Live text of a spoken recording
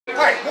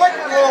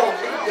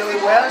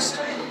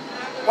West.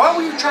 Why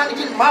were you trying to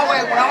get in my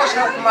way when I was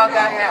helping my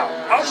guy out?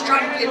 I was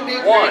trying to get big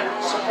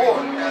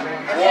support.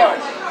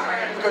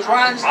 Because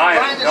Ryan's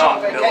I am not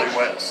on vacation. Billy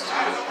West.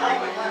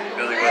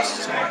 Billy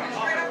West is not.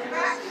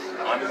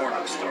 I'm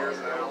Morningstar,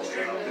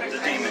 the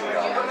demon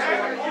god.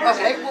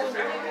 Okay,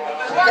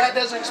 well, that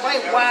doesn't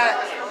explain why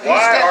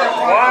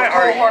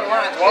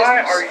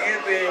are you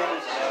being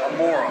a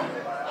moron?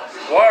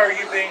 Why are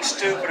you being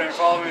stupid and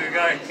following a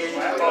guy who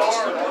follows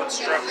simple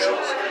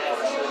instructions?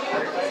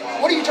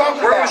 What are you talking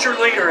about? Where was your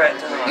leader at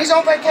tonight? He's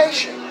on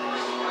vacation.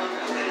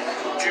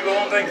 Did you go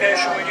on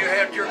vacation when you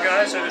had your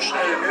guys at a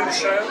new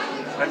show?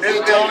 A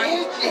new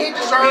building? He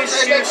deserves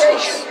a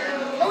vacation.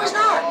 No, he's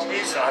not.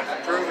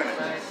 I've proven it.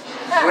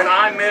 When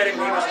I met him,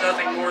 he was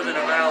nothing more than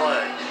a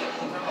valet.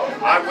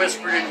 I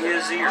whispered in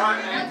his ear.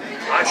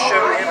 I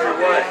showed him the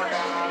way.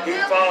 He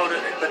followed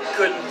it, but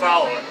couldn't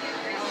follow it.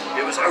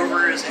 It was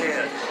over his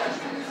head.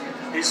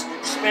 He's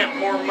spent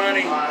more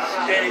money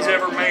than he's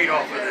ever made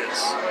off of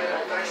this.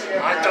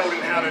 I told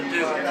him how to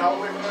do it.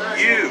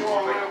 You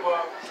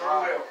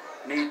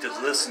need to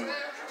listen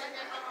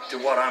to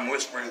what I'm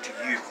whispering to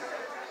you.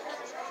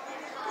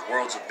 The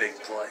world's a big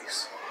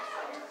place.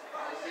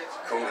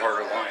 Cold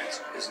Heart Alliance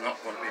is not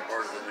going to be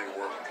part of the new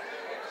world.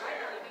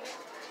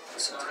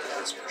 Listen to the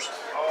whispers.